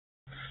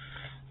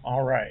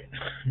All right.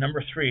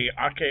 Number three,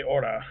 Ake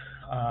Ora.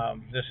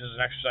 This is an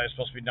exercise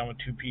supposed to be done with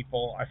two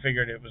people. I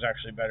figured it was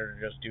actually better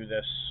to just do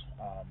this,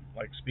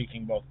 like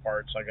speaking both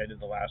parts, like I did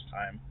the last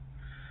time.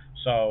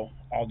 So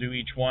I'll do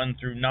each one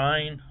through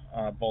nine,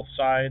 both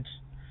sides.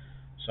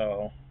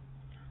 So,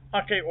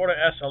 Ake Ora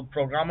es el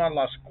programa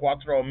Las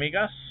Cuatro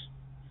Amigas.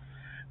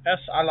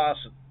 Es a las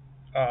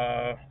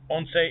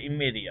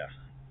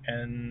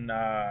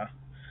 11:30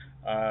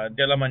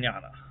 de la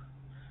mañana.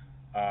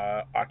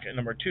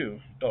 Number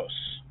two, dos.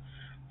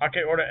 ¿A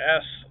qué hora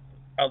es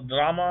el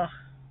drama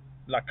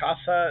La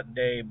Casa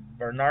de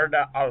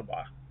Bernarda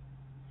Alba?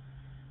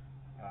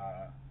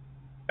 Uh,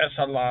 es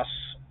a las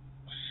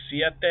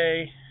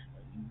 7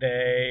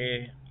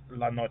 de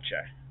la noche.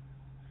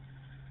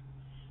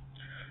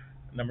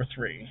 Number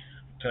three,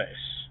 tres.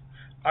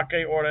 ¿A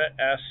qué hora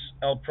es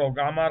el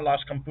programa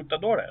Las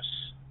Computadoras?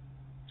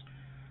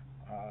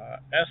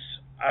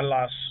 Es a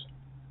las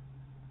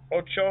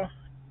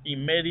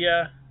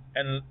 8:30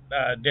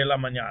 de la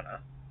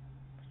mañana.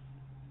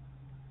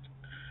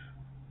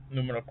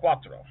 Número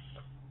 4.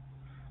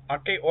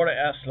 ¿A qué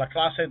hora es la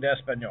clase de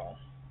español?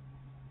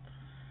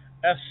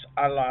 Es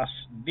a las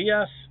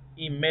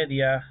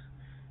 10:30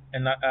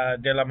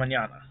 de la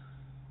mañana.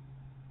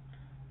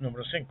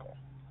 Número 5.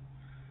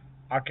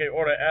 ¿A qué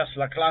hora es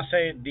la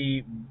clase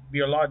de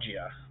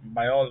biología?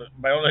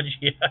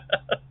 Biología.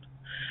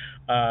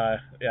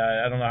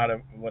 Yeah, I don't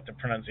know what the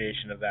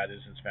pronunciation of that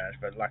is in Spanish,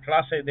 but la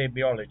clase de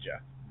biología.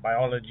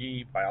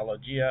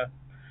 Biología.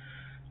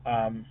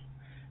 Um,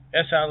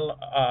 es, es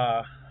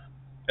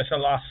a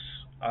las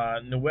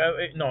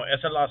 9, no,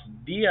 es a las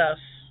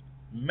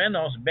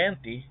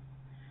 10:20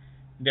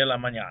 de la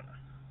mañana.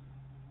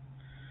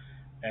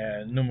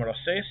 Número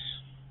 6.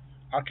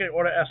 ¿A qué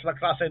hora es la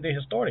clase de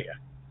historia?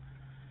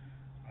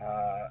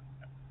 Uh,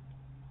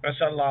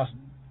 es a las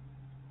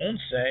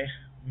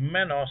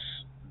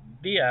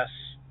 11:10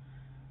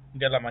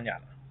 de la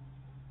mañana.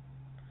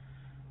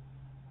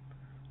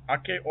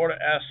 ¿A qué hora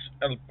es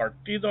el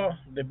partido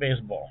de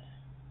béisbol?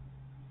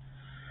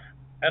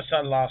 Es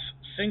a las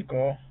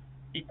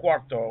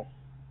 5:15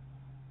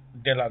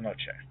 de la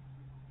noche.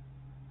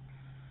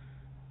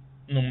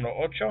 Número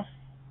 8.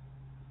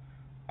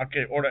 ¿A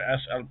qué hora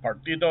es el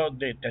partido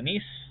de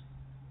tenis?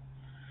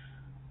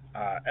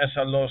 Es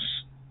a los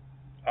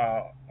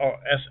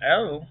es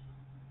el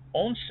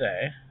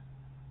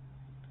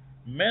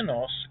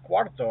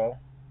 11:15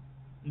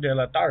 de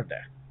la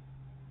tarde.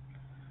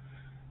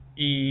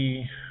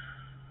 Y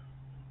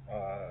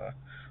uh,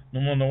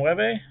 número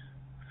 9.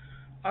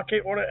 ¿A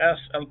qué hora es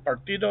el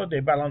partido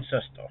de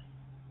baloncesto?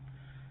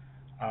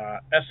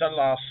 Es a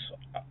las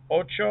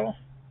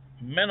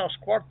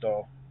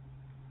 8:15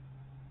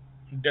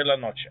 de la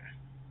noche.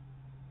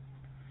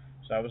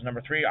 So that was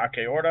number 3. ¿A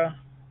qué hora?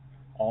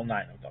 All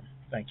 9 of them.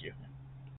 Thank you.